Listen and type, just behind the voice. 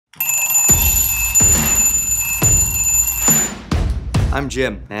I'm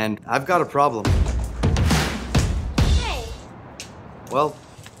Jim, and I've got a problem. Hey. Well,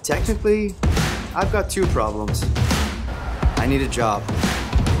 technically, I've got two problems. I need a job,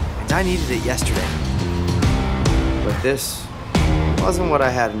 and I needed it yesterday. But this wasn't what I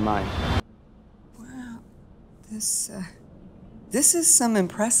had in mind. Wow, this is some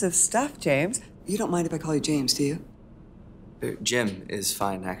impressive stuff, James. You don't mind if I call you James, do you? Jim is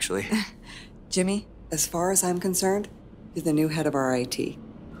fine, actually. Jimmy, as far as I'm concerned, you're the new head of our IT. I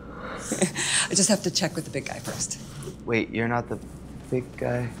just have to check with the big guy first. Wait, you're not the big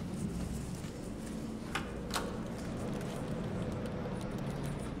guy?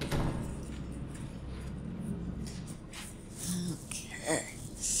 Okay.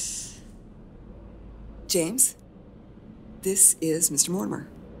 James, this is Mr. Mortimer.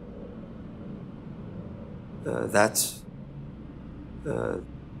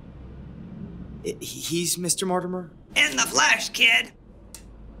 He's Mr. Mortimer? In the flesh, kid!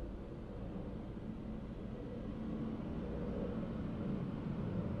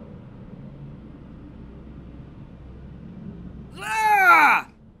 Ah!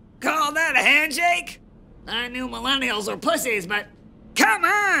 Call that a handshake? I knew millennials were pussies, but come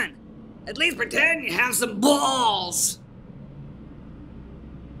on! At least pretend you have some balls!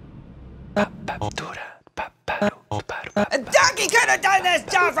 Ducky could have done this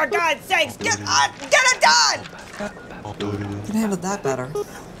job, for God's sakes! Get it done! Could handle that better.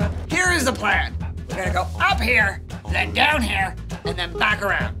 Here is the plan. We're gonna go up here, then down here, and then back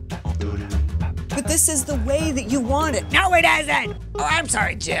around. But this is the way that you want it. No, it isn't! Oh, I'm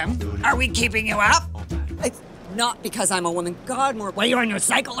sorry, Jim. Are we keeping you up? It's not because I'm a woman. God, Were you on your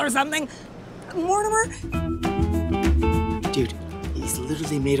cycle or something? Mortimer? Dude, he's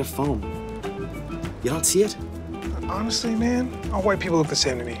literally made of foam. You don't see it? Honestly, man, all white people look the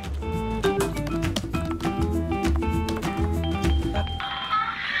same to me.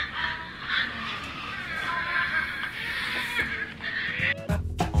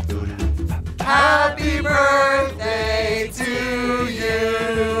 Happy birthday to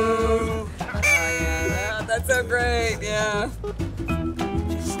you! Oh, yeah, that's so great, yeah.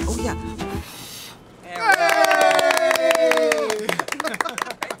 Oh, yeah.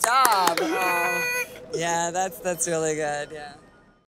 Great job. Oh. Yeah, that's really good, yeah.